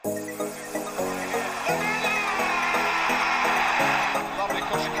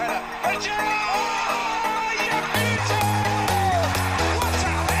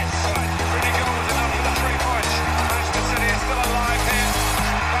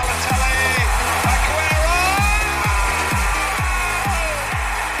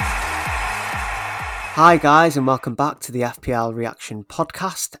Hi guys and welcome back to the FPL Reaction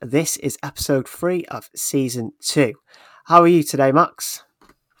Podcast. This is episode 3 of season 2. How are you today, Max?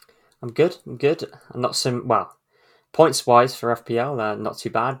 I'm good. I'm not points wise for FPL, not too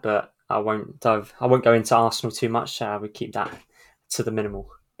bad, but I won't go into Arsenal too much. We keep that to the minimal.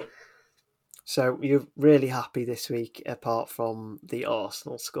 So you're really happy this week, apart from the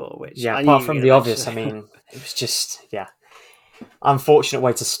Arsenal score, which I knew Apart you from were the gonna obvious, mention. it was just unfortunate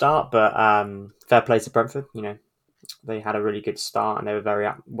way to start, but fair play to Brentford. They had a really good start and they were very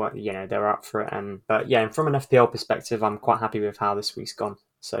up. They were up for it. And from an FPL perspective, I'm quite happy with how this week's gone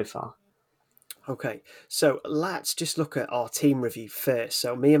so far. Okay, so let's just look at our team review first.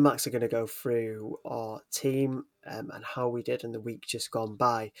 So me and Max are going to go through our team and how we did in the week just gone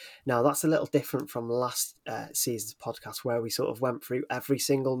by. Now, that's a little different from last season's podcast where we sort of went through every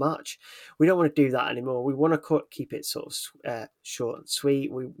single match. We don't want to do that anymore. We want to keep it sort of short and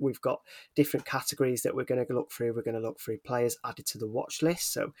sweet. We've got different categories that we're going to look through. We're going to look through players added to the watch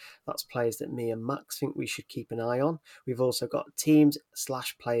list. So that's players that me and Max think we should keep an eye on. We've also got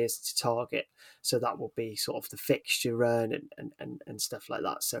teams/players to target. So that will be sort of the fixture run and stuff like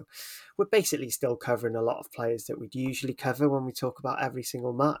that. So we're basically still covering a lot of players that we'd usually cover when we talk about every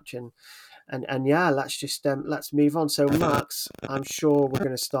single match. And yeah, let's move on. So Max, I'm sure we're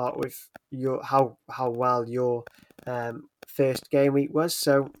going to start with your how well your first game week was.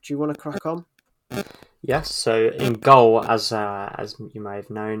 So do you want to crack on? Yes. So in goal, as you may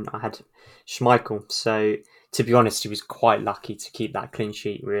have known, I had Schmeichel. So to be honest, he was quite lucky to keep that clean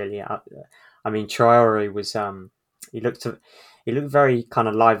sheet. Really, Traore was he looked very kind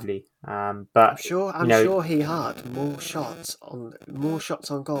of lively. But I'm sure he had more shots on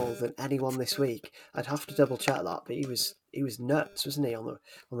goal than anyone this week. I'd have to double check that, but he was nuts, wasn't he, on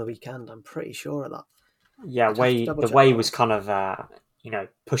the weekend? I'm pretty sure of that. Yeah, I'd have to double the check way he that was one. kind of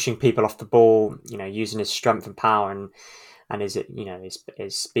pushing people off the ball, using his strength and power and his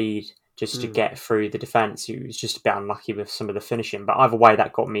speed just to get through the defence. He was just a bit unlucky with some of the finishing, but either way,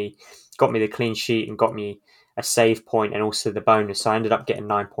 that got me the clean sheet and got me a save point and also the bonus. So I ended up getting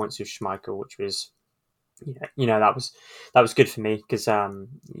 9 points with Schmeichel, which was that was good for me because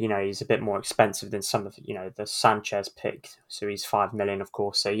he's a bit more expensive than some of the Sanchez pick, so he's 5 million, of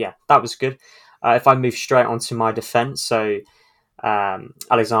course. So yeah, that was good. If I move straight onto my defence, so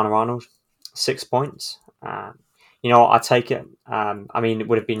Alexander Arnold, 6 points. I take it. It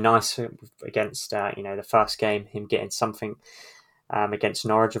would have been nice against the first game, him getting something against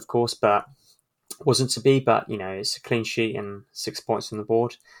Norwich, of course, but wasn't to be. But it's a clean sheet and 6 points on the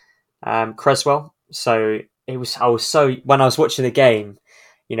board. Cresswell. So I was so when I was watching the game,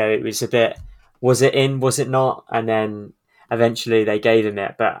 it was a bit. Was it in? Was it not? And then eventually they gave him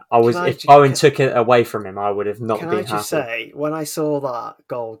it. But if Bowen took it away from him, I would have not been happy. Can I just say, when I saw that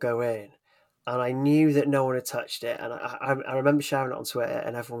goal go in, and I knew that no one had touched it, and I remember shouting it on Twitter,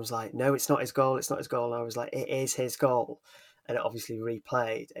 and everyone was like, "No, it's not his goal. It's not his goal." And I was like, "It is his goal," and it obviously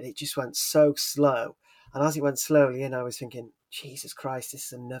replayed, and it just went so slow. And as it went slowly in, I was thinking, Jesus Christ, this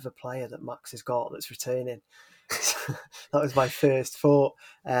is another player that Max has got that's returning. That was my first thought.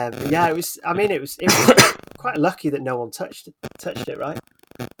 It was. It was quite lucky that no one touched it, right?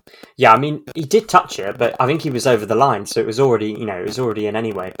 Yeah, he did touch it, but I think he was over the line, so it was already, in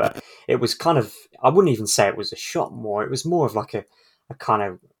anyway. But it was kind of, I wouldn't even say it was a shot more. It was more of like a kind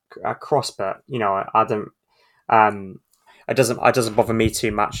of a cross, but I don't. It doesn't bother me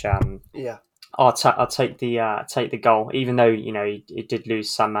too much. Yeah. I'll take the goal, even though he did lose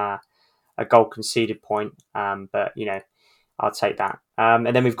some a goal conceded point. But I'll take that.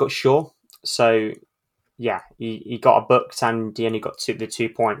 And then we've got Shaw. So yeah, he got a booked and he only got the 2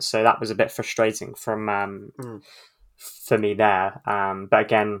 points. So that was a bit frustrating for me there. But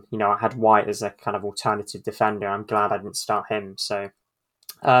again, I had White as a kind of alternative defender. I'm glad I didn't start him. So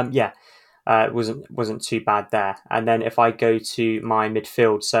it wasn't too bad there. And then if I go to my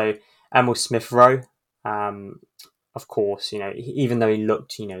midfield, so Emil Smith Rowe, of course, even though he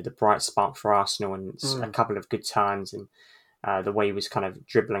looked, the bright spark for Arsenal and a couple of good turns and the way he was kind of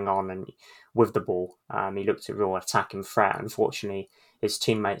dribbling on and with the ball, he looked a real attacking threat. Unfortunately, his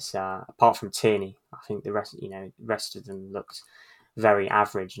teammates, apart from Tierney, I think the rest of them looked very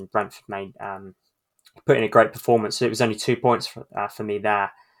average, and Brentford put in a great performance. So it was only 2 points for me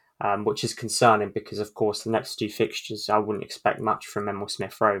there, which is concerning because, of course, the next 2 fixtures I wouldn't expect much from Emil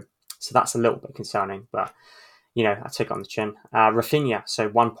Smith Rowe. So that's a little bit concerning, but I take it on the chin. Rafinha, so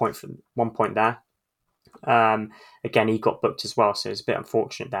 1 point there. Again, he got booked as well, so it's a bit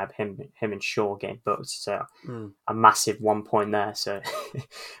unfortunate there. Him and Shaw getting booked, so a massive 1 point there. So,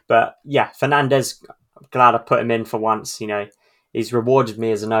 but yeah, Fernandez, I'm glad I put him in for once. he's rewarded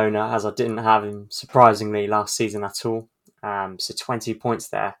me as an owner, as I didn't have him surprisingly last season at all. So 20 points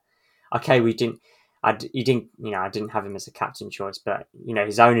there. Okay, we didn't. You didn't. I didn't have him as a captain choice, but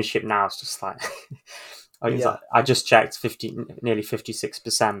his ownership now is just like. I just checked nearly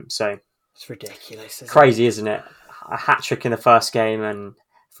 56%. So it's ridiculous. Crazy, isn't it? A hat trick in the first game and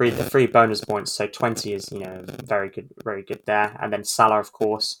three bonus points. So 20 is very good there. And then Salah, of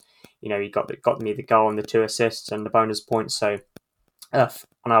course, he got me the goal and the 2 assists and the bonus points. So and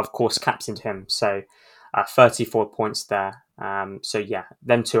I of course captained him. So 34 points there. So yeah,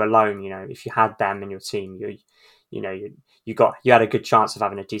 them 2 alone. If you had them in your team, you had a good chance of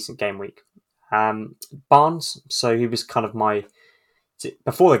having a decent game week. Barnes, so he was kind of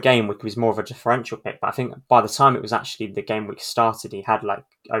before the game week, he was more of a differential pick, but I think by the time it was actually the game week started, he had like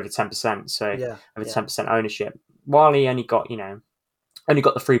over 10%, so over 10% ownership. While he only got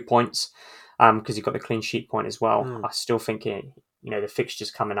the 3 points, because he got the clean sheet point as well. I still think the fixtures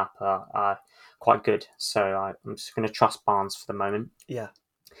coming up are quite good, so I'm just going to trust Barnes for the moment. Yeah,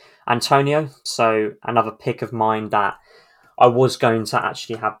 Antonio, so another pick of mine that I was going to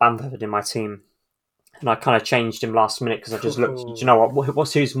actually have Bamford in my team. And I kind of changed him last minute because I just looked. Do you know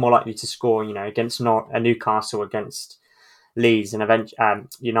what's who's more likely to score? Against Newcastle, against Leeds, and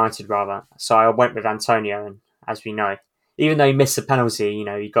United rather. So I went with Antonio, and as we know, even though he missed the penalty,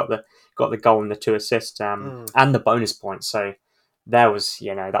 he got the goal and the 2 assists, and the bonus points. So that was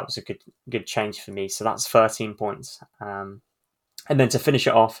a good change for me. So that's 13 points. And then to finish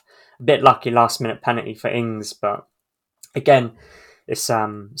it off, a bit lucky last minute penalty for Ings, but again. It's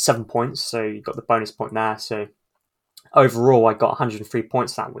 7 points, so you got the bonus point there. So overall, I got 103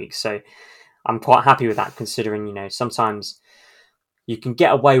 points that week. So I'm quite happy with that, considering sometimes you can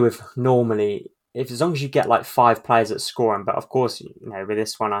get away with normally as long as you get like 5 players that scoring. But of course, with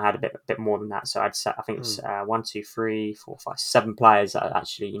this one, I had a bit more than that. So I think it's 1, 2, 3, 4, 5, 7 players that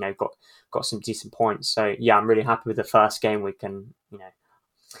actually got some decent points. So yeah, I'm really happy with the first game week, and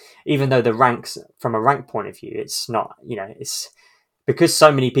even though the ranks from a rank point of view, it's not it's. Because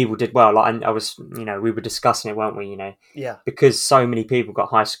so many people did well, like I was, we were discussing it, weren't we? Yeah. Because so many people got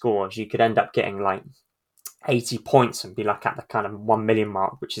high scores, you could end up getting like 80 points and be like at the kind of 1 million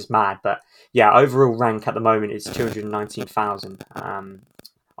mark, which is mad. But yeah, overall rank at the moment is 219,000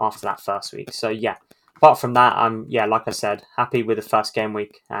 after that first week. So yeah, apart from that, I'm like I said, happy with the first game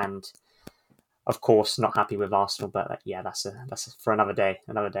week, and of course not happy with Arsenal. But yeah, that's for another day.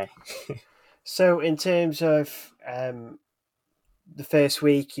 So in terms of the first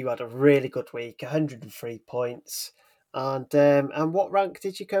week, you had a really good week, 103 points. And what rank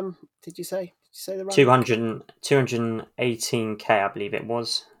did you come? Did you say? Did you say the rank? 218k, I believe it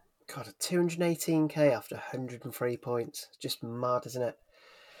was. God, 218k after 103 points. Just mad, isn't it?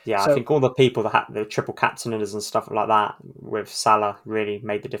 Yeah, I think all the people that had the triple captainers and stuff like that with Salah really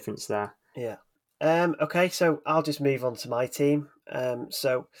made the difference there. Yeah. Okay, so I'll just move on to my team.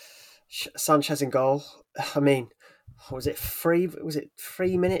 So Sanchez in goal. I mean, was it 3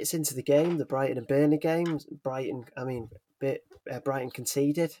 minutes into the game, the Brighton and Burnley game? Brighton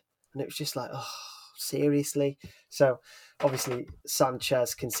conceded, and it was just like, oh, seriously. So obviously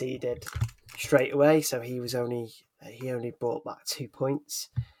Sanchez conceded straight away, so he only brought back 2 points.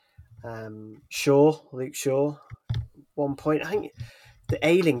 Luke Shaw, 1 point. I think the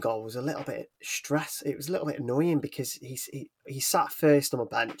Ayling goal was a little bit stress. It was a little bit annoying because he sat first on my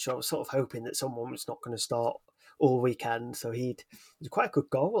bench. I was sort of hoping that someone was not going to start all weekend, so it was quite a good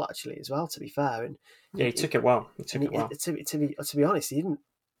goal actually as well. To be fair, and yeah, he took it well. To be honest, he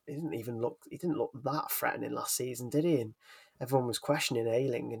didn't look that threatening last season, did he? And everyone was questioning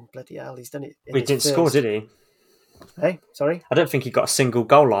Ayling, and bloody hell, he's done it. He didn't score, did he? Hey, sorry. I don't think he got a single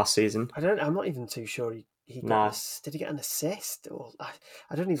goal last season. I'm not even too sure he got. Did he get an assist? Or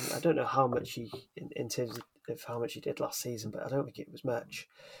I don't know how much in terms of how much he did last season, but I don't think it was much.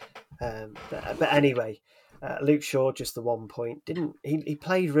 But anyway, Luke Shaw just the 1 point. He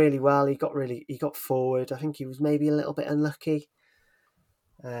played really well. He got forward. I think he was maybe a little bit unlucky.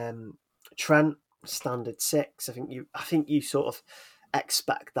 Trent standard 6. I think you sort of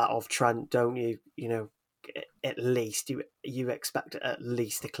expect that of Trent, don't you? At least you expect at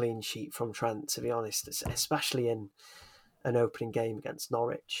least a clean sheet from Trent, to be honest, especially in an opening game against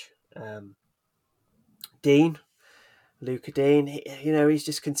Norwich. Luca Dean, he's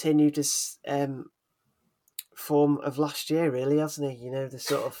just continued his form of last year, really, hasn't he? The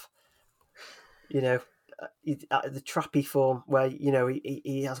sort of, the trappy form where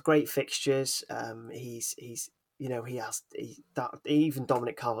he has great fixtures. Even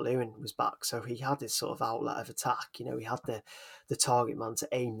Dominic Calvert-Lewin was back, so he had his sort of outlet of attack. He had the target man to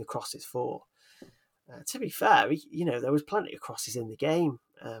aim the crosses for. To be fair, there was plenty of crosses in the game,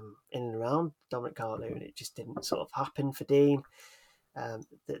 in and around Dominic Calvert-Lewin. It just didn't sort of happen for Dean.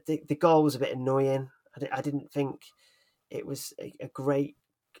 The goal was a bit annoying. I didn't think it was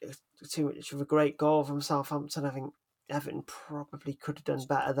too much of a great goal from Southampton. I think Everton probably could have done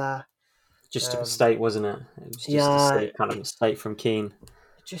better there. Just a mistake, wasn't it? It was just a silly kind of mistake from Keane.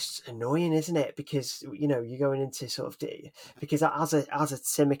 Just annoying, isn't it? Because you're going into sort of because as a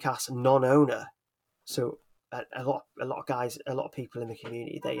Tsimikas non-owner, so a lot of guys, a lot of people in the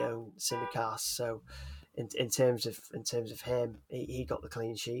community, they own Tsimikas. So in terms of him, he got the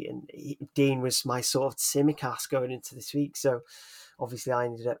clean sheet, and Dean was my sort of Tsimikas going into this week. So obviously, I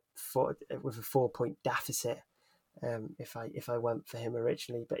ended up with a 4-point deficit if I went for him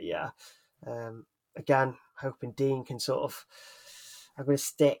originally. But yeah, again, hoping Dean can sort of. I'm going to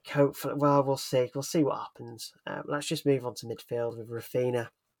stick, hopefully. Well, we'll see. We'll see what happens. Let's just move on to midfield with Raphinha.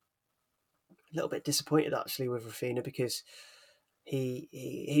 A little bit disappointed, actually, with Raphinha because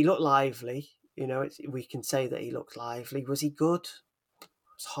he looked lively. We can say that he looked lively. Was he good?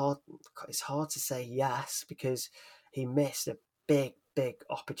 It's hard to say yes because he missed a big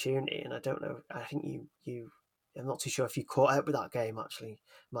opportunity, and I don't know. I think you. I'm not too sure if you caught up with that game, actually,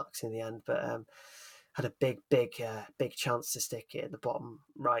 Max, in the end, but had a big chance to stick it at the bottom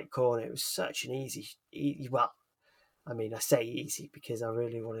right corner. It was such an easy. Well, I mean, I say easy because I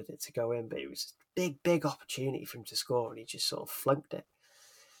really wanted it to go in, but it was a big opportunity for him to score, and he just sort of flunked it.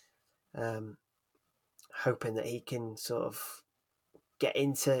 Hoping that he can sort of get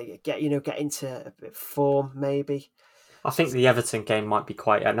into a bit of form, maybe. I think the Everton game might be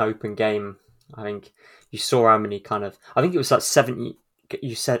quite an open game. I think you saw how many I think it was like 70.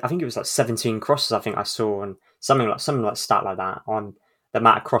 You said I think it was like 17 crosses. I think I saw, and something like stat like that on the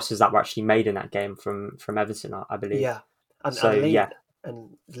amount of crosses that were actually made in that game from Everton. I believe. Yeah,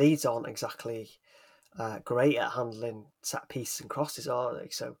 and Leeds aren't exactly great at handling set pieces and crosses, are they?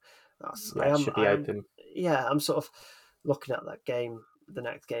 So should be open. Yeah, I'm sort of looking at that game, the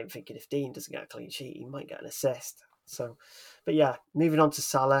next game, thinking if Dean doesn't get a clean sheet, he might get an assist. So, but yeah, moving on to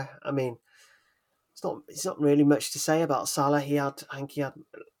Salah. I mean, it's not really much to say about Salah. I think he had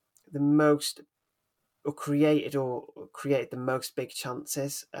the most created the most big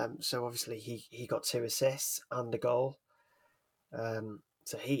chances. So obviously he got 2 assists and a goal.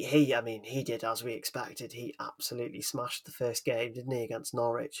 So he did as we expected. He absolutely smashed the first game, didn't he, against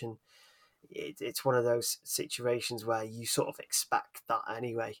Norwich? And it's one of those situations where you sort of expect that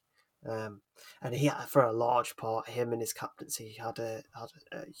anyway. And he had, for a large part, him and his captaincy had a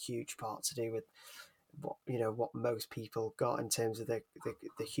huge part to do with what most people got in terms of the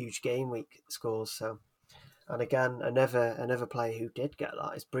huge game week scores. So, and again, another player who did get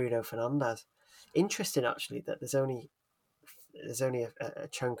that is Bruno Fernandes. Interesting, actually, that there's only a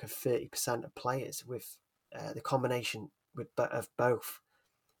chunk of 30% of players with the combination of both.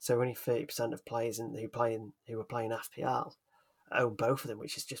 So only 30% of players who were playing FPL own both of them,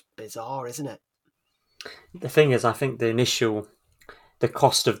 which is just bizarre, isn't it? The thing is, I think the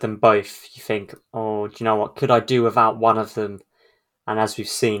cost of them both, you think, oh, do you know what? Could I do without one of them? And as we've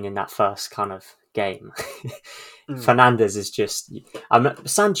seen in that first kind of game, Fernandes is just.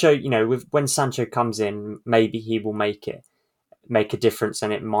 Sancho, when Sancho comes in, maybe he will make a difference,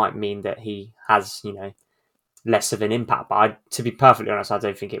 and it might mean that he has, less of an impact. But to be perfectly honest, I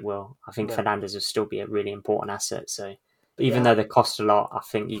don't think it will. I think Fernandes will still be a really important asset. So even though they cost a lot, I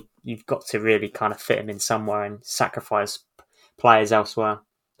think you've got to really kind of fit him in somewhere and sacrifice players elsewhere.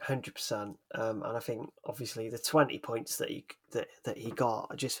 100%. And I think obviously the 20 points that he got,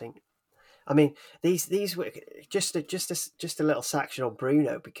 I just think. I mean, these were just a little section on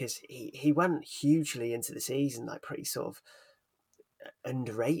Bruno because he went hugely into the season, like pretty sort of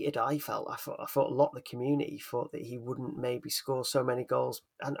underrated. I thought a lot of the community thought that he wouldn't maybe score so many goals,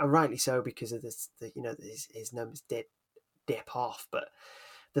 and rightly so because of this. His numbers did dip off, but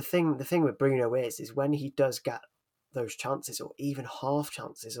the thing with Bruno is when he does get those chances, or even half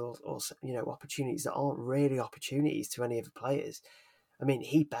chances, or opportunities that aren't really opportunities to any of the players. I mean,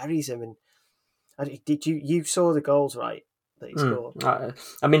 he buries them. And did you saw the goals, right? That he scored.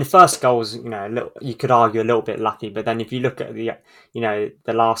 I mean, the first goal was, you could argue a little bit lucky, but then if you look at the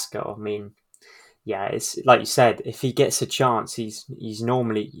last goal, I mean, yeah, it's like you said, if he gets a chance, he's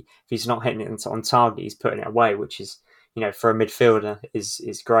normally, if he's not hitting it on target, he's putting it away, which is, for a midfielder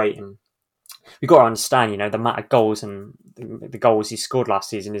is great. And we've got to understand, the amount of goals and the goals he scored last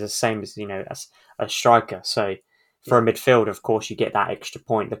season is the same as, as a striker. So for a midfielder, of course, you get that extra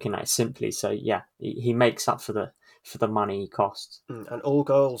point looking at it simply. So yeah, he makes up for the for the money he costs. And all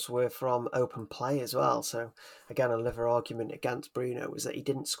goals were from open play as well. So again, another argument against Bruno was that he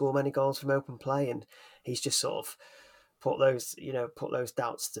didn't score many goals from open play, and he's just sort of put those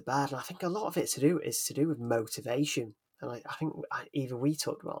doubts to bed. And I think a lot of it is to do with motivation. And I think either we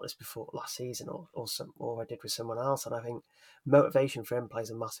talked about this before last season, or I did with someone else. And I think motivation for him plays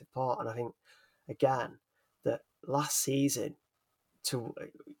a massive part. And I think again that last season, to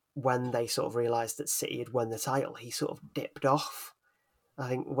when they sort of realised that City had won the title, he sort of dipped off. I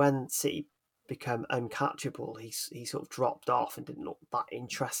think when City became uncatchable, he sort of dropped off and didn't look that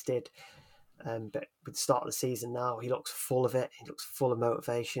interested. But with the start of the season now, he looks full of it. He looks full of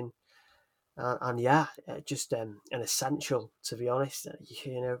motivation. Just an essential, to be honest.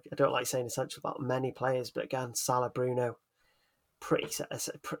 I don't like saying essential about many players, but again, Salah, Bruno,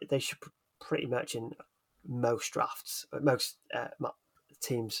 they should pretty much in most drafts, most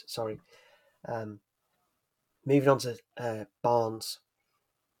teams. Sorry. Moving on to Barnes,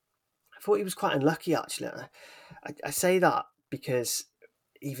 I thought he was quite unlucky actually. I say that because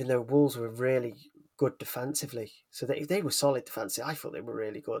even though Wolves were really good defensively, so they were solid defensively, I thought they were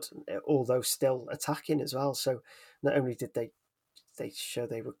really good, although still attacking as well. So not only did they show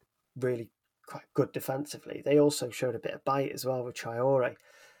they were really quite good defensively, they also showed a bit of bite as well with Traore.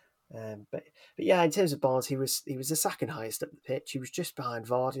 But yeah, in terms of Barnes, he was the second highest up the pitch. He was just behind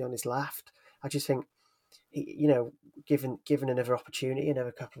Vardy on his left. I just think given another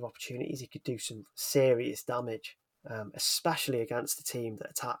couple of opportunities, he could do some serious damage, especially against a team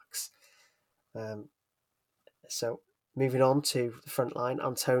that attacks. So moving on to the front line,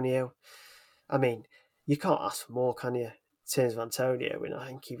 Antonio. I mean, you can't ask for more, can you? In terms of Antonio, and I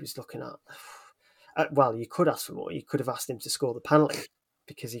think he was looking at. Well, you could ask for more. You could have asked him to score the penalty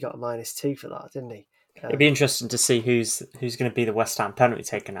because he got a -2 for that, didn't he? It'd be interesting to see who's going to be the West Ham penalty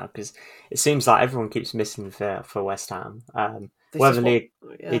taker now, because it seems like everyone keeps missing for West Ham. Whether they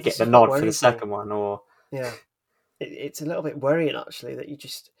get the nod for the second one, or it's a little bit worrying actually that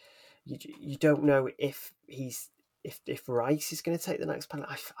you don't know if Rice is going to take the next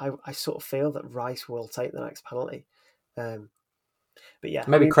penalty. I sort of feel that Rice will take the next penalty, but yeah,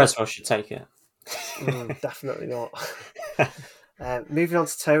 maybe Cresswell should take it. Definitely not. Moving on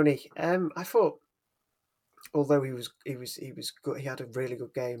to Tony, I thought, although he was good, he had a really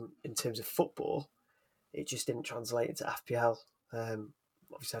good game in terms of football. It just didn't translate into FPL.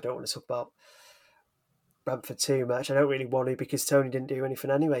 Obviously, I don't want to talk about Brentford too much. I don't really want to because Tony didn't do anything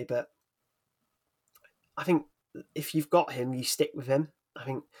anyway. But I think if you've got him, you stick with him. I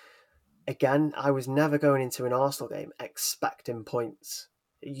think again, I was never going into an Arsenal game expecting points.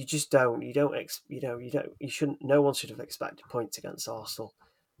 You just don't. You don't. You shouldn't. No one should have expected points against Arsenal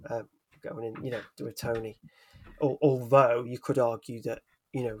going in. With Tony. Although you could argue that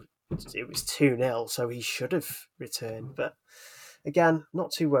it was 2-0, so he should have returned. But again,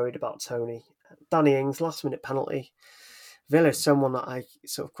 not too worried about Tony. Danny Ings, last minute penalty. Villa's someone that I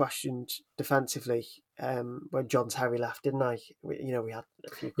sort of questioned defensively when John Terry left, didn't I? We had a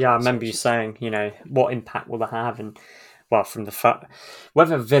few. Yeah, I remember you saying, what impact will that have, and from the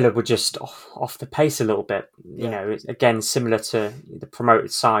whether Villa were just off the pace a little bit. Again, similar to the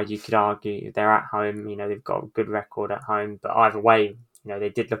promoted side, you could argue they're at home. They've got a good record at home, but either way, they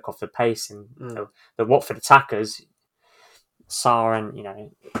did look off the pace, and the Watford attackers, Sarr and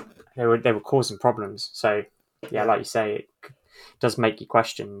they were causing problems. So like you say, it does make you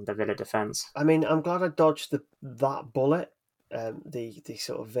question the Villa defence. I mean, I'm glad I dodged that bullet, the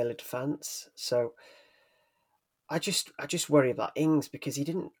sort of Villa defence. So I just worry about Ings because he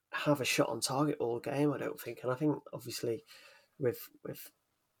didn't have a shot on target all game, I don't think. And I think obviously with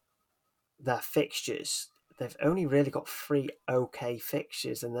their fixtures, they've only really got 3 okay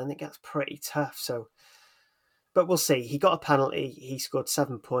fixtures, and then it gets pretty tough. So, but we'll see. He got a penalty. He scored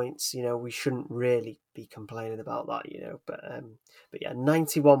 7 points. We shouldn't really be complaining about that. But yeah,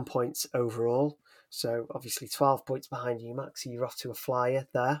 91 points overall. So obviously 12 points behind you, Max. So you're off to a flyer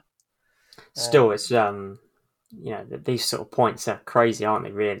there. Still, it's these sort of points are crazy, aren't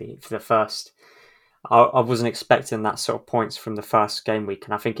they? Really, for the first. I wasn't expecting that sort of points from the first game week,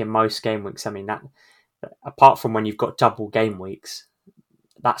 and I think in most game weeks, I mean that apart from when you've got double game weeks,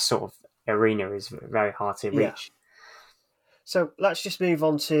 that sort of arena is very hard to reach. Yeah. So let's just move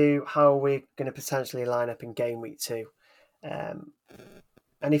on to how we're going to potentially line up in game week 2.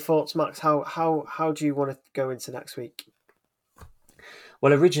 Any thoughts, Max? How do you want to go into next week?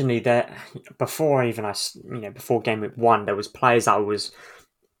 Well, originally before game week 1, there was players that I was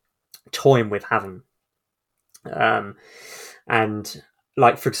toying with having, and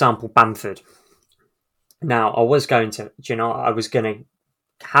like for example Bamford. Now I was going to,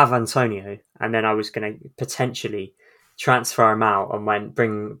 have Antonio, and then I was going to potentially transfer him out and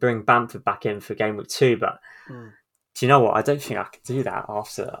bring Bamford back in for game week 2. But do you know what? I don't think I could do that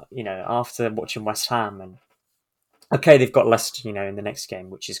after watching West Ham. And okay, they've got Leicester, in the next game,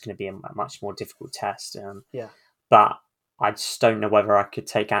 which is going to be a much more difficult test. But I just don't know whether I could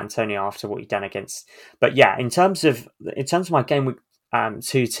take Antonio after what he'd done against. But yeah, in terms of my game week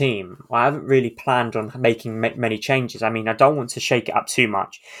 2 team, I haven't really planned on making many changes. I mean, I don't want to shake it up too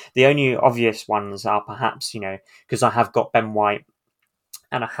much. The only obvious ones are perhaps, because I have got Ben White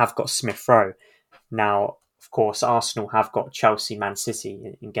and I have got Smith Rowe. Now, of course, Arsenal have got Chelsea, Man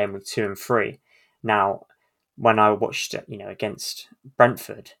City in game week 2 and 3. Now, when I watched it, against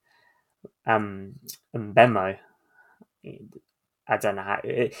Brentford, and Bemo, I don't know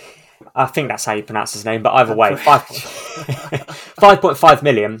I think that's how you pronounce his name, but either way, 5.5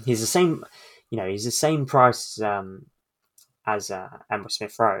 million. He's the same, he's the same price as Emile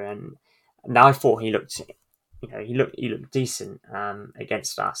Smith Rowe, and now I thought he looked decent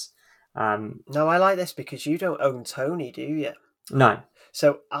against us. No, I like this because you don't own Tony, do you? No.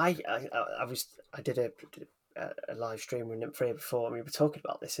 So I did a live stream with Nymph Freya before, and we were talking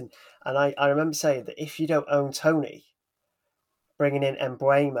about this, and I remember saying that if you don't own Tony, bringing in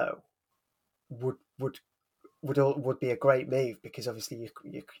Mbeumo would be a great move, because obviously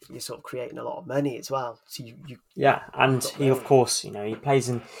you're sort of creating a lot of money as well. So yeah, and he of course he plays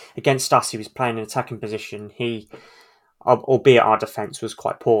in against us. He was playing in attacking position. He, albeit our defence was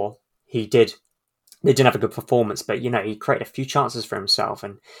quite poor, they didn't have a good performance, but he created a few chances for himself,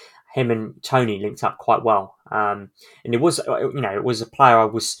 and him and Tony linked up quite well. And it was a player I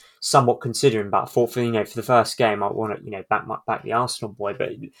was somewhat considering, but I thought for the first game I want to back the Arsenal boy.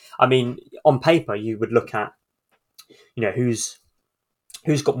 But I mean, on paper you would look at who's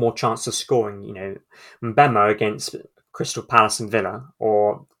got more chance of scoring, Mbeumo against Crystal Palace and Villa,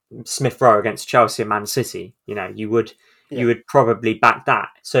 or Smith Rowe against Chelsea and Man City. You would probably back that.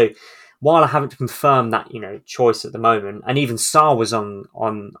 So while I haven't confirmed that choice at the moment, and even Sarr was on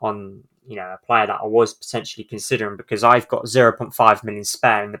a player that I was potentially considering, because I've got 0.5 million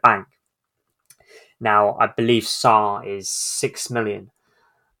spare in the bank. Now I believe Sarr is 6 million.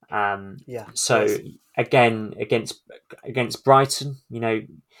 So again, against Brighton, they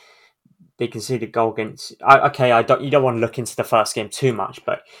conceded a goal against. You don't want to look into the first game too much,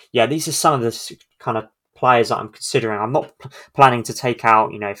 but yeah, these are some of the kind of players that I'm considering. I'm not planning to take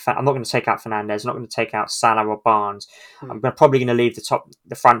out, I'm not going to take out Fernandes. I'm not going to take out Salah or Barnes. I'm probably going to leave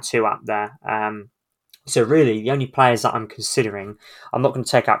the front two up there. So really, the only players that I'm considering, I'm not going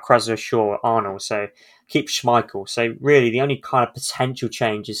to take out Krasner, Shaw, or Arnold. So keep Schmeichel. So really, the only kind of potential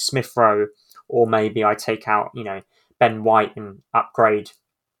change is Smith Rowe, or maybe I take out, Ben White and upgrade to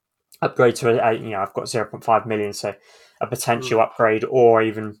I've got 0.5 million, so a potential upgrade, or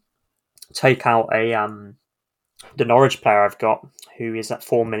even take out the Norwich player I've got, who is at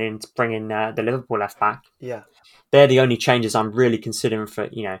 4 million, to bring in the Liverpool left back. Yeah, they're the only changes I'm really considering for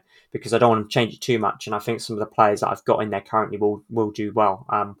because I don't want to change it too much, and I think some of the players that I've got in there currently will do well.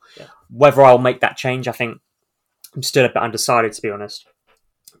 Whether I'll make that change, I think I'm still a bit undecided, to be honest.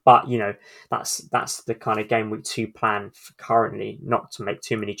 But that's the kind of game week 2 plan for currently, not to make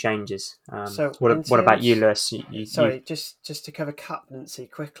too many changes. So what about you, Lewis? Just to cover captaincy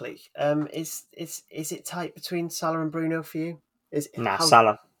quickly. Is it tight between Salah and Bruno for you?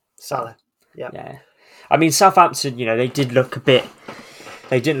 Salah. Yeah. I mean, Southampton, they did look they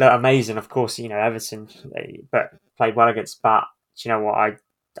didn't look amazing, of course. Everton, but played well against. But do you know what?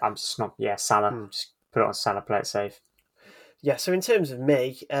 I'm just not. Yeah, Salah. Just put it on Salah. Play it safe. Yeah, so in terms of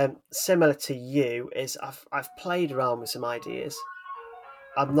me, similar to you, is I've played around with some ideas.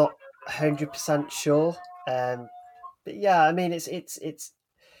 I'm not 100% sure, but yeah, I mean it's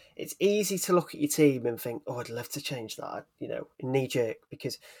easy to look at your team and think, oh, I'd love to change that, knee jerk,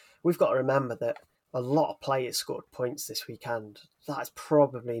 because we've got to remember that a lot of players scored points this weekend. That's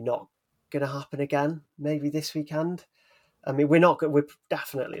probably not going to happen again. Maybe this weekend. I mean, we're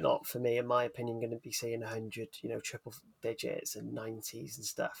definitely not, for me, in my opinion, going to be seeing 100, triple digits and 90s and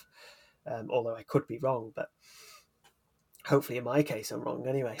stuff. Although I could be wrong, but hopefully in my case I'm wrong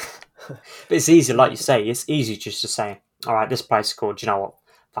anyway. But it's easy, like you say, it's easy just to say, all right, this player scored, do you know what?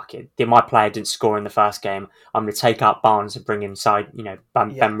 Fuck it. My player didn't score in the first game. I'm going to take out Barnes and bring inside,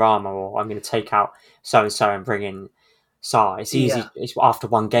 Ben Rama, or I'm going to take out so-and-so and bring in Sarr. It's easy, it's after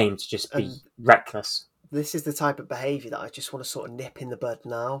one game to just be reckless. This is the type of behaviour that I just want to sort of nip in the bud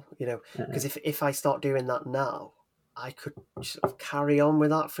now, because if I start doing that now, I could sort of carry on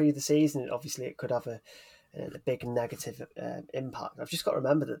with that through the season. Obviously, it could have a big negative impact. I've just got to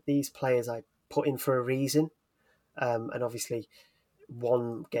remember that these players I put in for a reason, and obviously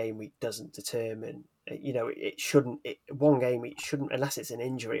one game week doesn't determine. It shouldn't. One game week shouldn't, unless it's an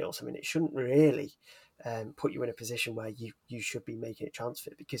injury or something. It shouldn't really put you in a position where you should be making a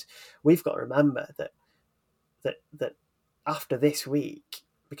transfer, because we've got to remember that after this week,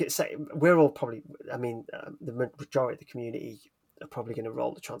 because we're all probably, the majority of the community are probably going to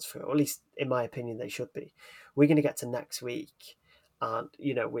roll the transfer, or at least in my opinion they should be. We're going to get to next week, and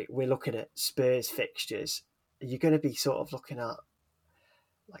we're looking at Spurs fixtures. You're going to be sort of looking at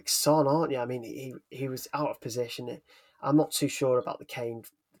like Son, aren't you? I mean, he was out of position. I'm not too sure about the Kane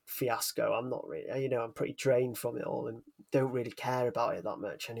fiasco. I'm not really, I'm pretty drained from it all and don't really care about it that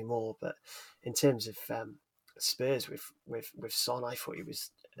much anymore. But in terms of Spurs with Son, I thought he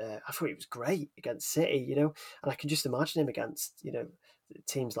was great against City, and I can just imagine him against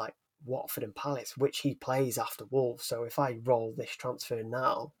teams like Watford and Palace, which he plays after Wolves. So if I roll this transfer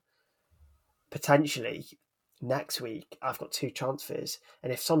now, potentially next week I've got 2 transfers,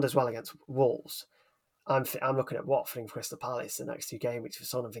 and if Son does well against Wolves, I'm looking at Watford and Crystal Palace the next 2 game weeks for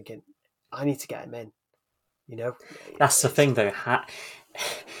Son. I'm thinking I need to get him in. That's the thing, though.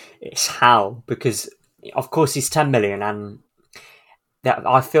 It's how, because of course he's 10 million, and that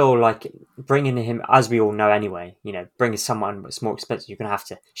I feel like bringing him, as we all know anyway, bringing someone that's more expensive, you're going to have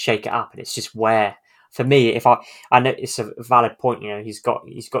to shake it up, and it's just where. For me, if I know it's a valid point, he's got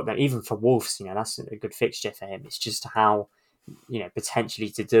them even for Wolves, that's a good fixture for him. It's just how, potentially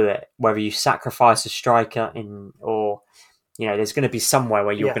to do it, whether you sacrifice a striker or there's going to be somewhere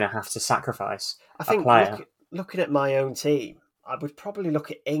where you're going to have to sacrifice I think a player. Looking at my own team, I would probably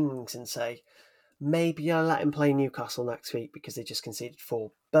look at Ings and say maybe I'll let him play Newcastle next week because they just conceded 4.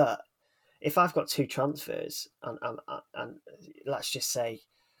 But if I've got 2 transfers and let's just say,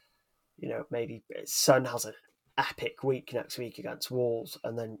 maybe Son has an epic week next week against Wolves,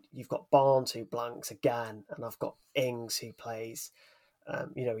 and then you've got Barnes who blanks again, and I've got Ings who plays,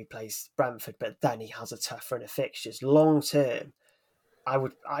 he plays Brentford, but then he has a tough run of fixtures. Long term, I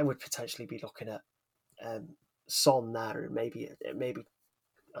would potentially be looking at Son there, and maybe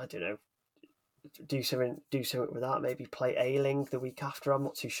I don't know, do something with that. Maybe play Ayling the week after. I'm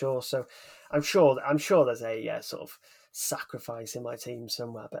not too sure. So I'm sure there's a sort of sacrifice in my team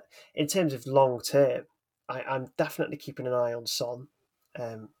somewhere. But in terms of long term, I'm definitely keeping an eye on Son.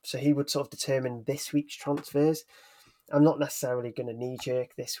 So he would sort of determine this week's transfers. I'm not necessarily going to knee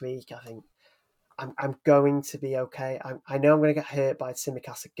jerk this week. I think I'm going to be okay. I know I'm going to get hurt by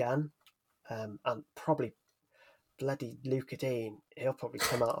Tsimikas again, and probably bloody Luca Dean. He'll probably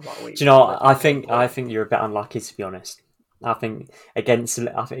come out of that week. Do you know what? I think you're a bit unlucky, to be honest. I think against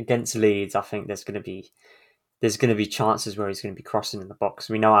Leeds, I think there's going to be chances where he's going to be crossing in the box.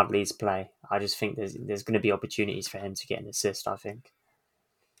 We know how Leeds play. I just think there's going to be opportunities for him to get an assist, I think.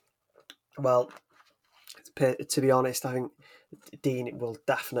 Well, to be honest, I think Dean will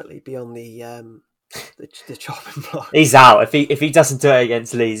definitely be on the chopping block. He's out. If he doesn't do it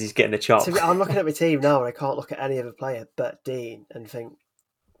against Leeds, he's getting a chop. I'm looking at my team now, and I can't look at any other player but Dean and think,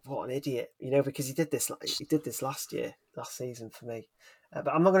 what an idiot, because he did this last season for me.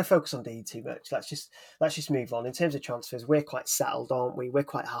 But I'm not going to focus on Dean too much. Let's just move on. In terms of transfers, we're quite settled, aren't we? We're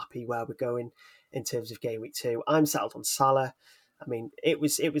quite happy where we're going in terms of game week 2. I'm settled on Salah. I mean, it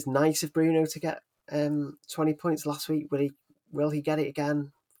was nice of Bruno to get 20 points last week. Will he get it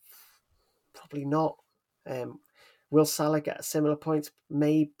again? Probably not. Will Salah get similar points?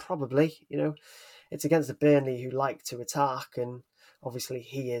 Probably. It's against the Burnley who like to attack, and obviously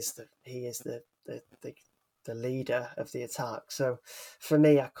he is the leader of the attack. So for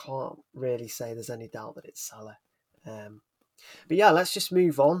me, I can't really say there's any doubt that it's Salah. But yeah, let's just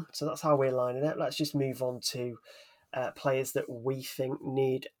move on. So that's how we're lining it. Let's just move on to players that we think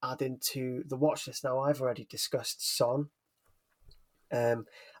need adding to the watch list. Now, I've already discussed Son.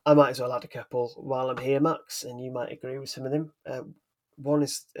 I might as well add a couple while I'm here, Max, and you might agree with some of them. One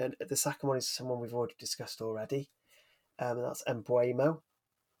is the second one is someone we've already discussed already, and that's Mbeumo.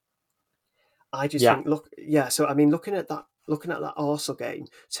 I just think So I mean, looking at that Arsenal game,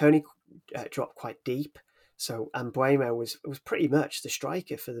 Tony dropped quite deep, so Mbeumo was pretty much the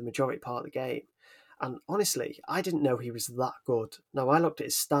striker for the majority part of the game. And honestly, I didn't know he was that good. Now, I looked at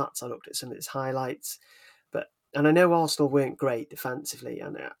his stats, I looked at some of his highlights, and I know Arsenal weren't great defensively,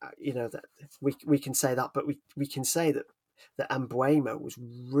 and that we can say that, but we can say that Mbeumo was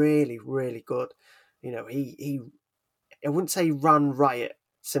really, really good. He I wouldn't say he ran riot,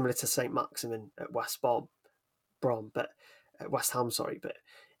 similar to Saint Maximin at West Ham, but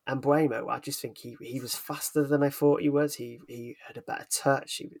Mbeumo, I just think he was faster than I thought he was. He had a better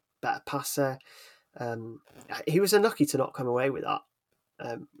touch, he was a better passer. He was unlucky to not come away with that.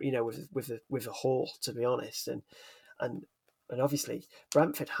 With a haul, to be honest, and And obviously,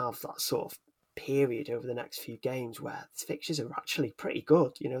 Brentford have that sort of period over the next few games where the fixtures are actually pretty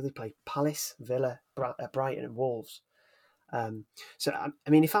good. You know, they play Palace, Villa, Brighton, and Wolves. So, I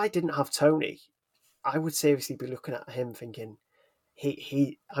mean, if I didn't have Tony, I would seriously be looking at him thinking,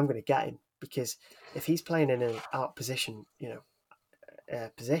 I'm going to get him, because if he's playing in an out position,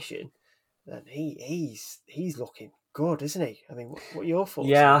 position, then he's looking good, isn't he? I mean, what are your thoughts?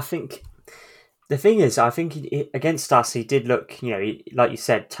 Yeah, I think the thing is, I think against us, he did look, like you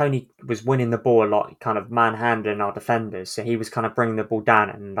said, Tony was winning the ball a lot, kind of manhandling our defenders. So he was kind of bringing the ball down.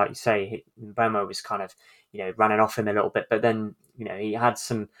 And like you say, Mbemo was kind of, running off him a little bit. But then, he had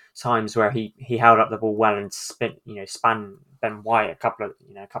some times where he held up the ball well and span Ben White a couple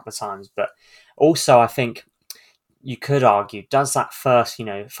of times. But also, I think you could argue, does that first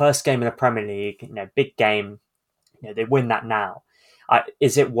game in the Premier League, big game, they win that now.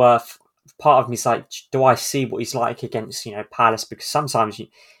 Is it worth? Part of me is like, do I see what he's like against Palace? Because sometimes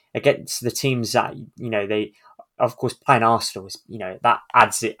against the teams that they, of course, playing Arsenal is that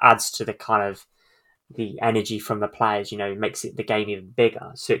adds to the kind of the energy from the players. Makes the game even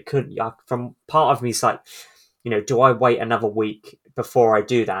bigger. So it could, from part of me is like, do I wait another week before I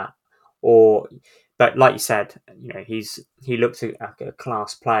do that, or? But like you said, he looks a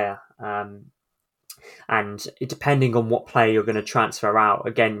class player. And depending on what player you're going to transfer out,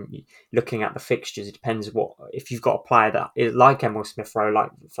 again, looking at the fixtures, it depends if you've got a player that is like Emile Smith Rowe, like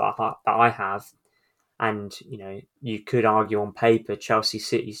that I have, and you could argue on paper Chelsea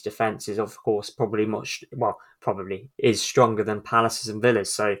City's defence is of course probably is stronger than Palace's and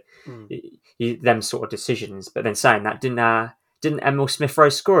Villa's. So them sort of decisions. But then saying that, didn't Emile Smith Rowe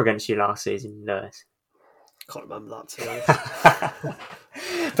score against you last season, Lewis? Can't remember that, to be honest.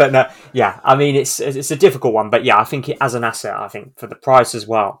 But no, yeah, I mean it's a difficult one, but yeah, I think as an asset, I think for the price as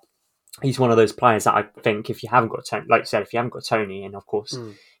well, he's one of those players that I think if you haven't got Tony, like you said, if you haven't got Tony, and of course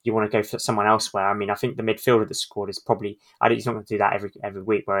you want to go for someone elsewhere. I mean, I think the midfielder that's scored is probably he's not going to do that every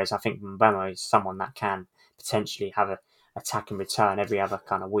week. Whereas I think Mbemo is someone that can potentially have a attack and return every other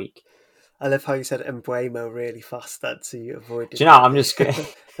kind of week. I love how you said Mbemo really fast then, so you avoided. Do you know? I'm just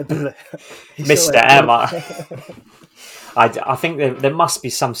Mr. Emma. I think there must be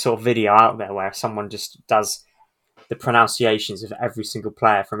some sort of video out there where someone just does the pronunciations of every single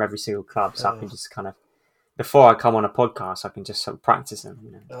player from every single club, so I can just kind of, before I come on a podcast, I can just sort of practice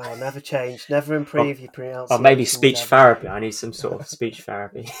them. Oh, never change, never improve your pronunciation. Or maybe speech therapy. I need some sort of speech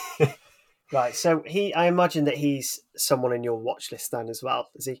therapy. Right, so I imagine that he's someone in your watch list then as well,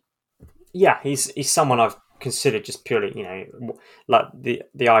 is he? Yeah, he's someone I've considered just purely, like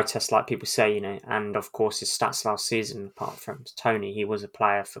the eye test, like people say, and of course his stats last season. Apart from Tony, he was a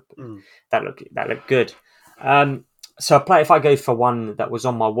player that looked good. So if I go for one that was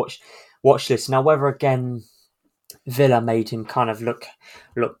on my watch list now, whether again Villa made him kind of look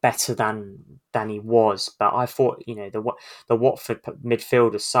better than he was, but I thought the Watford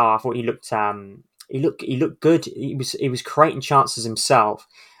midfielder Sarr, I thought he looked good. He was creating chances himself.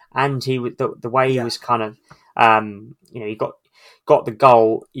 And he was the way he was kind of, he got the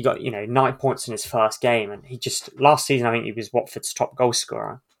goal. He got 9 points in his first game, and he just last season I think he was Watford's top goal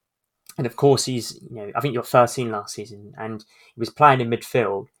scorer. And of course he's I think he got 13 last season, and he was playing in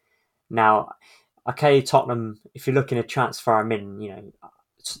midfield. Now, okay, Tottenham, if you're looking to transfer him in,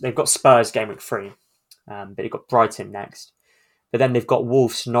 they've got Spurs game week 3, but they've got Brighton next. But then they've got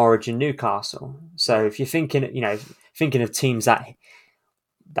Wolves, Norwich, and Newcastle. So if you're thinking of teams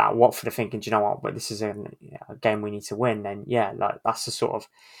that Watford are thinking, do you know what? But this is a game we need to win. Then yeah, like that's the sort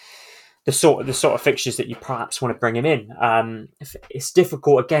of fixtures that you perhaps want to bring him in. It's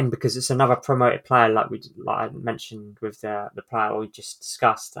difficult again because it's another promoted player, like I mentioned with the player we just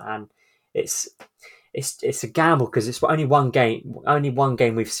discussed, and it's a gamble because it's only one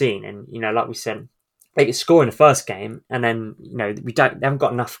game we've seen, and like we said, they could score in the first game, and then they haven't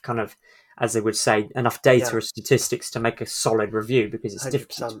got enough kind of, as they would say, enough data or statistics to make a solid review because it's 100%.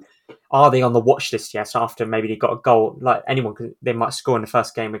 Difficult. Are they on the watch list? Yes, after maybe they got a goal, like anyone, they might score in the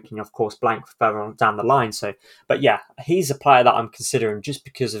first game. We can, of course, blank further on down the line. So, but yeah, he's a player that I'm considering just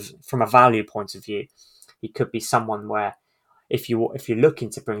because of, from a value point of view, he could be someone where if you're looking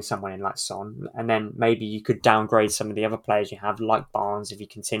to bring someone in like Son, and then maybe you could downgrade some of the other players you have, like Barnes, if he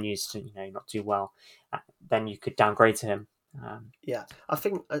continues to not do well, then you could downgrade to him. Yeah, I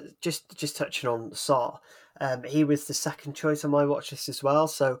think just touching on Sarr, he was the second choice on my watch list as well.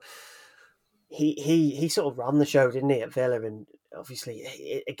 So he sort of ran the show, didn't he, at Villa? And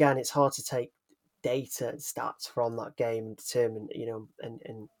obviously, again, it's hard to take data and stats from that game and determine,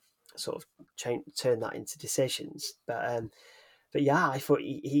 and sort of turn that into decisions. But but yeah, I thought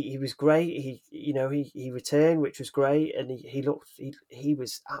he was great. He returned, which was great, and he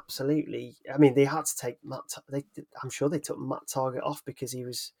was absolutely. I mean, they had to take I'm sure they took Matt Target off because he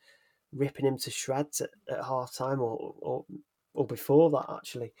was ripping him to shreds at half time or before that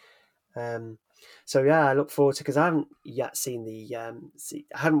actually. Um, so yeah, I look forward to because I haven't yet seen I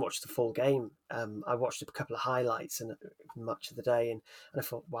haven't watched the full game. I watched a couple of highlights and match of the day, and I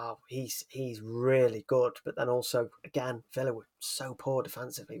thought, wow, he's really good. But then also again, Villa were so poor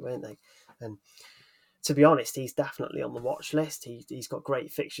defensively, weren't they? And to be honest, he's definitely on the watch list. He's got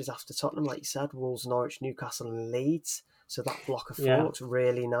great fixtures after Tottenham, like you said, Wolves, Norwich, Newcastle, and Leeds. So that block of four Yeah. looks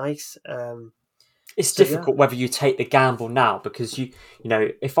really nice. It's So yeah, difficult whether you take the gamble now because you know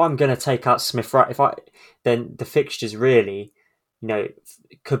if I'm going to take out Smith Rowe, then the fixtures really,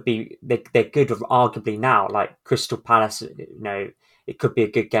 could be they're good arguably now. Like Crystal Palace, it could be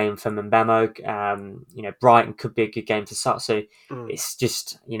a good game for Mbemo. Brighton could be a good game for Sut. So it's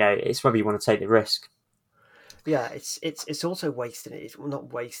just it's whether you want to take the risk. yeah, it's also wasting it. It's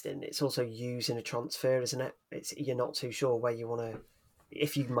not wasting. It's also using a transfer, isn't it? You're not too sure where you want to,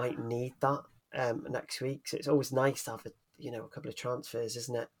 if you might need that next week. So it's always nice to have a couple of transfers,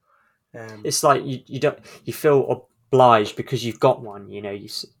 isn't it? It's like you feel obliged because you've got one. You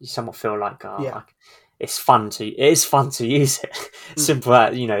somewhat feel like Yeah. it is fun to use it. Simple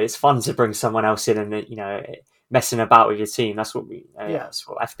as it's fun to bring someone else in and messing about with your team. That's what that's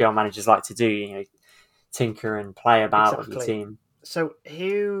what FPL managers like to do. Tinker and play about with your team. So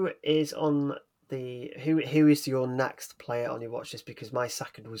who is your next player on your watch list? Because my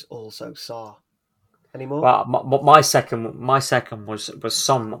second was also Sarr. Anymore? Well, my second was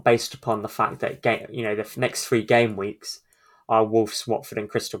Son based upon the fact that the next 3 game weeks are Wolves, Watford, and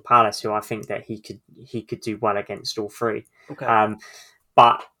Crystal Palace, who I think that he could do well against all 3. Okay.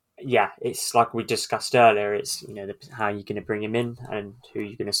 But yeah, it's like we discussed earlier. It's how you're going to bring him in and who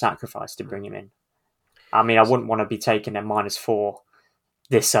you're going to sacrifice to bring him in. I mean, I wouldn't want to be taking a -4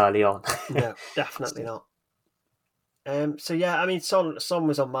 this early on. No, definitely not. So yeah, I mean, Son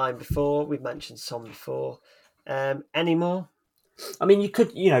was on mine before. We've mentioned Son before. Any more? I mean,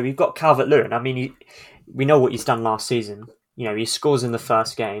 you've got Calvert-Lewin. I mean, we know what he's done last season. He scores in the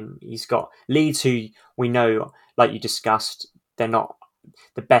first game. He's got Leeds, who we know, like you discussed, they're not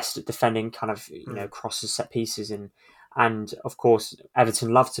the best at defending kind of, crosses, set pieces. And of course,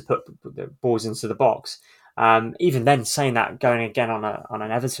 Everton love to put the balls into the box. Even then, saying that, going again on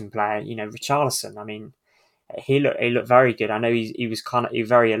an Everton player, Richarlison, I mean, he looked very good. I know he was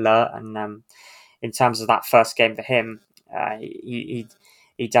very alert, and in terms of that first game for him, he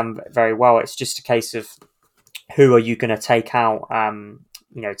done very well. It's just a case of who are you going to take out,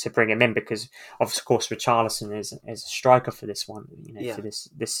 to bring him in, because of course Richarlison is a striker for this one, for this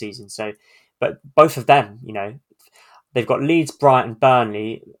season. So, but both of them, they've got Leeds, Brighton,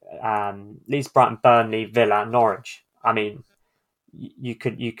 Burnley, Villa, Norwich. I mean, you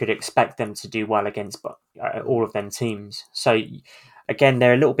could expect them to do well against all of them teams. So again,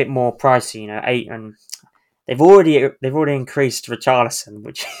 they're a little bit more pricey. 8 and they've already increased Richarlison,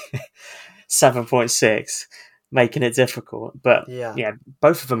 which 7.6, making it difficult. But yeah,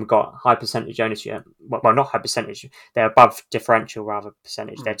 both of them got high percentage ownership. Well, not high percentage. They're above differential rather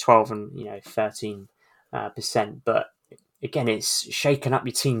percentage. They're 12 and 13%. But again, it's shaken up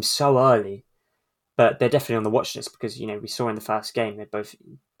your team so early. But they're definitely on the watch list because we saw in the first game they both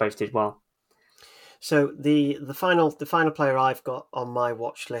did well. So the final player I've got on my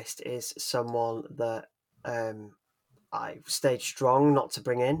watch list is someone that I stayed strong not to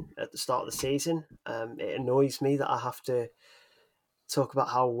bring in at the start of the season. It annoys me that I have to talk about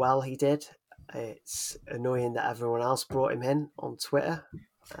how well he did. It's annoying that everyone else brought him in on Twitter.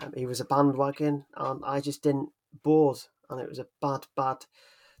 He was a bandwagon, and I just didn't board, and it was a bad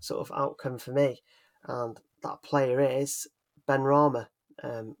sort of outcome for me. And that player is Benrahma.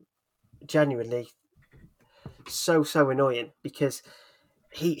 Genuinely, so annoying because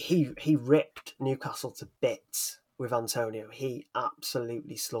he ripped Newcastle to bits with Antonio. He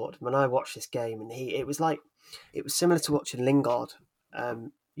absolutely slaughtered him. When I watched this game, and it was similar to watching Lingard.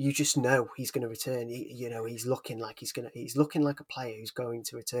 You just know he's going to return. He's looking like he's looking like a player who's going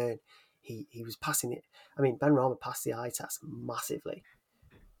to return. He was passing it. I mean, Benrahma passed the eye test massively.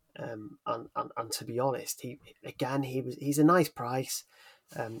 And to be honest, he's a nice price.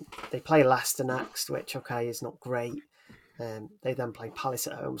 They play Leicester next, which is not great. They then play Palace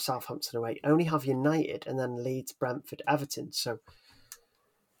at home, Southampton away. Only have United and then Leeds, Brentford, Everton. So,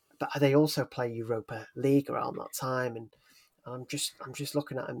 but they also play Europa League around that time, and I'm just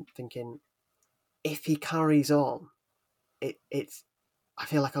looking at him thinking, if he carries on, it's. I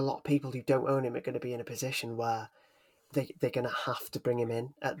feel like a lot of people who don't own him are going to be in a position where they're going to have to bring him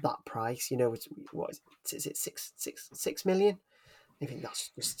in at that price. You know, what is it, 6 million? I think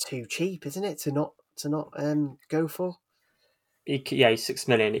that's just too cheap, isn't it, to not go for? He's 6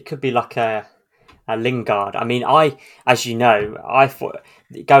 million. It could be like a Lingard. I mean, as you know, I thought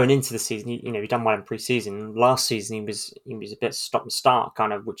going into the season, he done well in pre-season. Last season, he was a bit stop and start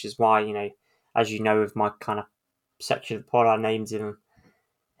kind of, which is why as you know, with my kind of section of the pod, I named him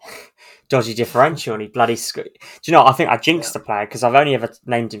dodgy differential, and he bloody. Do you know? I think I jinxed the player because I've only ever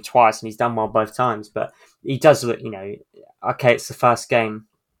named him twice, and he's done well both times. But he does look, okay, it's the first game.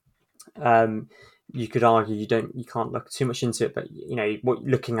 You could argue you can't look too much into it, but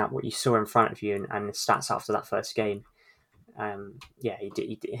looking at what you saw in front of you and the stats after that first game, him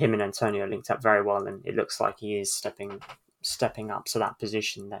and Antonio linked up very well, and it looks like he is stepping up to that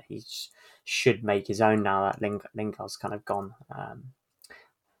position that he should make his own now that Lingard's kind of gone.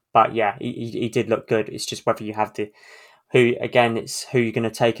 But yeah, he did look good. It's just whether you have it's who you're going to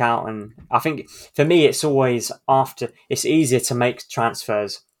take out. And I think for me, it's always it's easier to make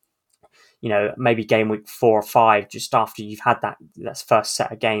transfers, maybe game week 4 or 5, just after you've had that first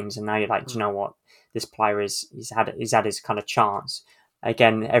set of games. And now you're like, do you know what? This player he's had his kind of chance.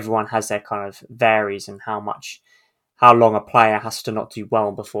 Again, everyone has their kind of varies and how long a player has to not do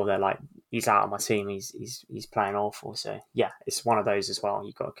well before they're like, he's out of my team. He's playing awful. So yeah, it's one of those as well.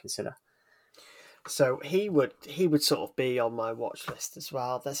 You've got to consider. So he would sort of be on my watch list as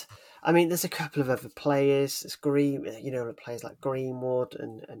well. There's a couple of other players. There's players like Greenwood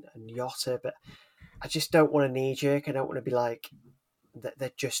and Jota, but I just don't want to knee jerk. I don't want to be like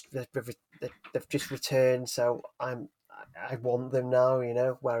they've just returned, so I want them now,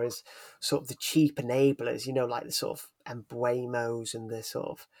 whereas sort of the cheap enablers, like the sort of Embuemos and the sort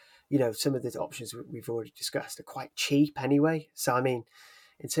of, some of the options we've already discussed are quite cheap anyway. So, I mean,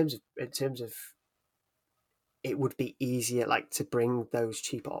 in terms of it would be easier like to bring those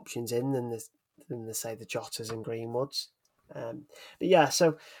cheaper options in than say the Jotas and Greenwoods. But yeah,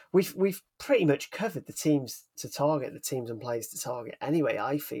 so we've pretty much covered the teams and players to target anyway.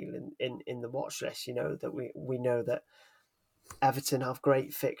 I feel in the watch list, that we know that Everton have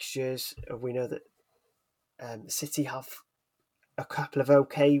great fixtures. We know that City have a couple of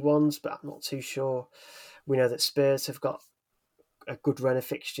okay ones, but I'm not too sure. We know that Spurs have got a good run of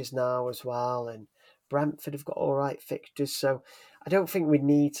fixtures now as well, and Brentford have got all right fixtures. So I don't think we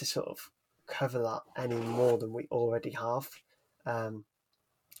need to sort of cover that any more than we already have.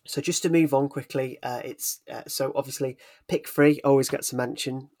 So just to move on quickly, so obviously Pick Free always gets a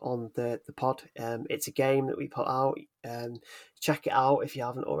mention on the pod. It's a game that we put out. Check it out if you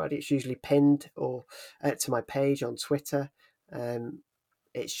haven't already. It's usually pinned or to my page on Twitter.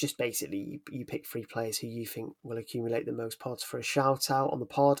 It's just basically you pick 3 players who you think will accumulate the most pods for a shout out on the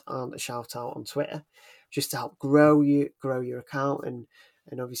pod and a shout out on Twitter, just to help grow your account and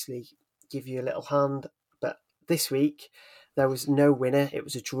obviously give you a little hand. But this week there was no winner. It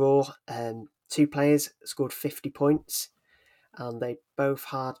was a draw. 2 players scored 50 points, and they both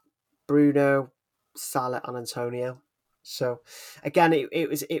had Bruno, Salah, and Antonio. So again, it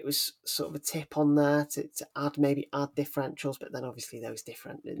was sort of a tip on there to add differentials, but then obviously those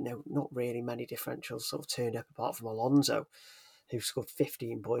not really many differentials sort of turned up apart from Alonso, who scored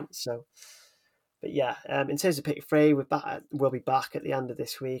 15 points. So, but yeah, in terms of Pick Free, we'll be back at the end of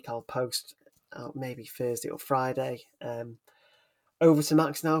this week. I'll post out maybe Thursday or Friday. Over to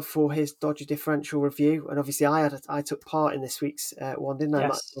Max now for his dodgy differential review, and obviously I took part in this week's one, didn't I,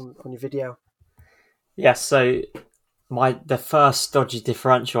 Max, on your video? Yes. So the first dodgy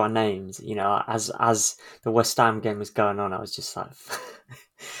differential I named, as the West Ham game was going on, I was just like,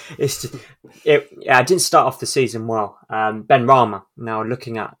 I didn't start off the season well. Benrahma. Now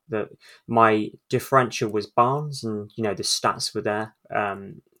looking at my differential was Barnes, and the stats were there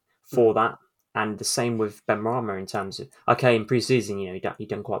for that, and the same with Benrahma in terms of in pre-season, he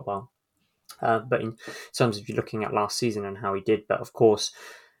done quite well, but in terms of you looking at last season and how he did, but of course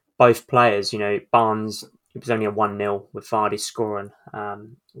both players, Barnes. It was only a 1-0 with Vardy scoring,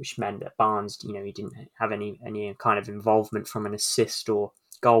 which meant that Barnes, he didn't have any kind of involvement from an assist or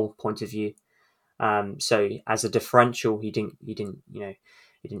goal point of view. So as a differential, he didn't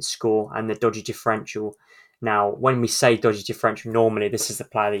score. And the dodgy differential. Now, when we say dodgy differential, normally this is the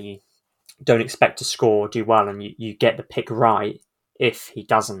player that you don't expect to score or do well, and you get the pick right if he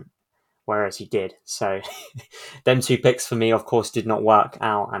doesn't, whereas he did. So them 2 picks for me, of course, did not work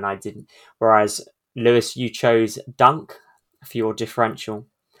out, and I didn't. Whereas Lewis, you chose Dunk for your differential.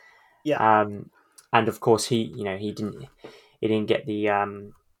 Yeah. And of course he didn't get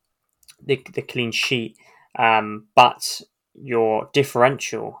the clean sheet. But your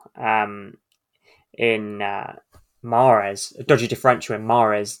differential in Mahrez, a dodgy differential in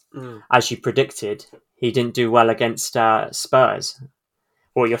Mahrez, as you predicted, he didn't do well against Spurs.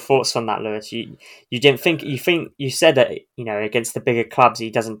 What are your thoughts on that, Lewis? You didn't think you said that against the bigger clubs he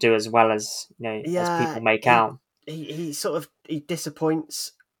doesn't do as well as as people make out. He sort of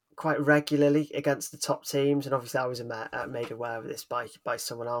disappoints quite regularly against the top teams, and obviously I was made aware of this by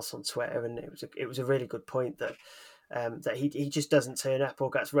someone else on Twitter, and it was a really good point that that he just doesn't turn up or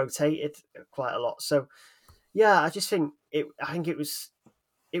gets rotated quite a lot. So yeah, I just think it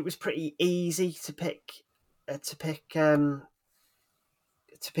was pretty easy to pick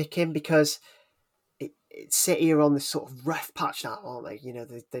him because City are on this sort of rough patch now, aren't they?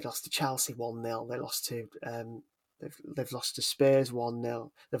 They lost to Chelsea 1-0. They lost to they've lost to Spurs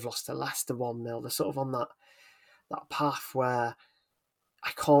 1-0. They've lost to Leicester 1-0. They're sort of on that path where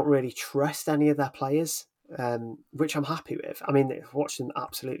I can't really trust any of their players, which I'm happy with. I mean, watch them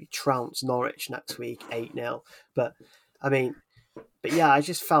absolutely trounce Norwich next week 8-0. But yeah, I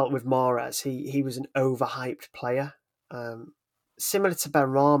just felt with Mahrez, he was an overhyped player. Similar to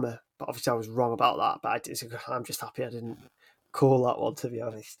Benrahma, but obviously I was wrong about that. But I'm just happy I didn't call that one, to be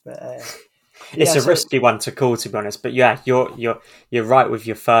honest. But it's a risky one to call, to be honest. But yeah, you're right with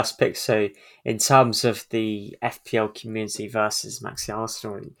your first pick. So in terms of the FPL community versus Maxi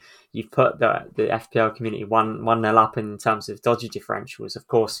Arsenal, you've put the FPL community 1-0 up in terms of dodgy differentials. Of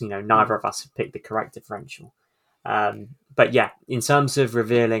course, neither of us have picked the correct differential. But yeah, in terms of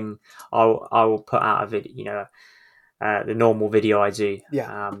revealing, I will put out a video, the normal video I do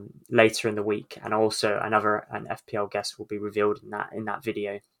later in the week, and also an FPL guest will be revealed in that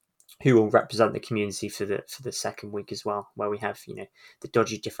video, who will represent the community for the second week as well, where we have the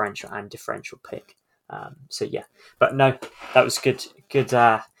dodgy differential and differential pick. So yeah, but no, that was good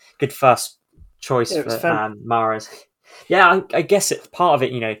first choice for Mahrez. Yeah, I guess it's part of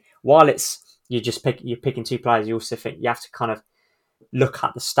it. While you're picking two players, you also think you have to kind of look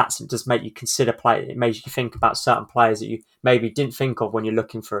at the stats. It does make you consider players. It makes you think about certain players that you maybe didn't think of when you're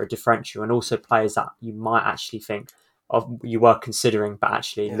looking for a differential, and also players that you might actually think of, you were considering, but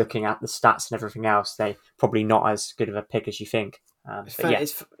actually looking at the stats and everything else, they probably not as good of a pick as you think.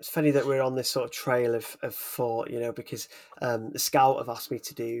 It's funny that we're on this sort of trail of thought, because the scout have asked me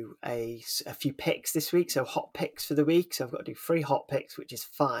to do a few picks this week, so hot picks for the week. So I've got to do 3 hot picks, which is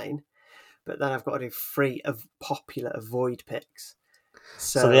fine, but then I've got to do 3 of popular avoid picks.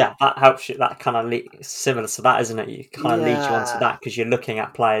 So yeah, that helps you. That kind of similar to that, isn't it? You kind of lead you onto that because you're looking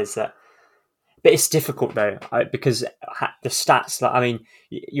at players that. But it's difficult though, because the stats.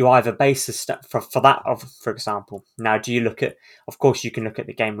 You either base the stat for that of, for example. Now, do you look at? Of course, you can look at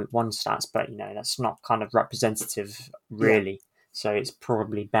the game week 1 stats, but that's not kind of representative, really. Yeah. So it's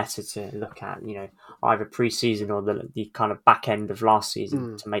probably better to look at either pre-season or the kind of back end of last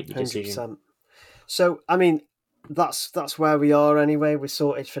season to make the decision. 100%. So that's where we are anyway. We're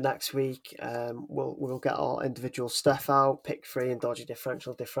sorted for next week. We'll get our individual stuff out, pick 3 and dodgy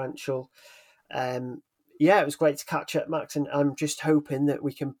differential. It was great to catch up, Max, and I'm just hoping that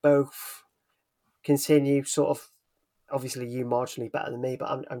we can both continue sort of, obviously you marginally better than me,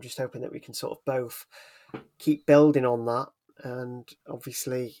 but I'm just hoping that we can sort of both keep building on that, and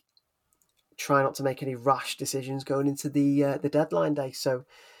obviously try not to make any rash decisions going into the deadline day. So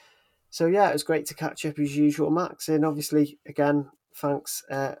yeah, it was great to catch up as usual, Max. And obviously, again, thanks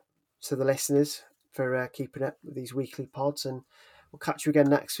to the listeners for keeping up with these weekly pods. And we'll catch you again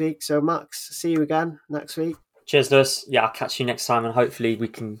next week. So, Max, see you again next week. Cheers, Lewis. Yeah, I'll catch you next time. And hopefully we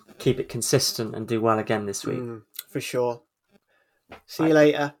can keep it consistent and do well again this week. For sure. See you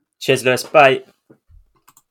later. Cheers, Lewis. Bye.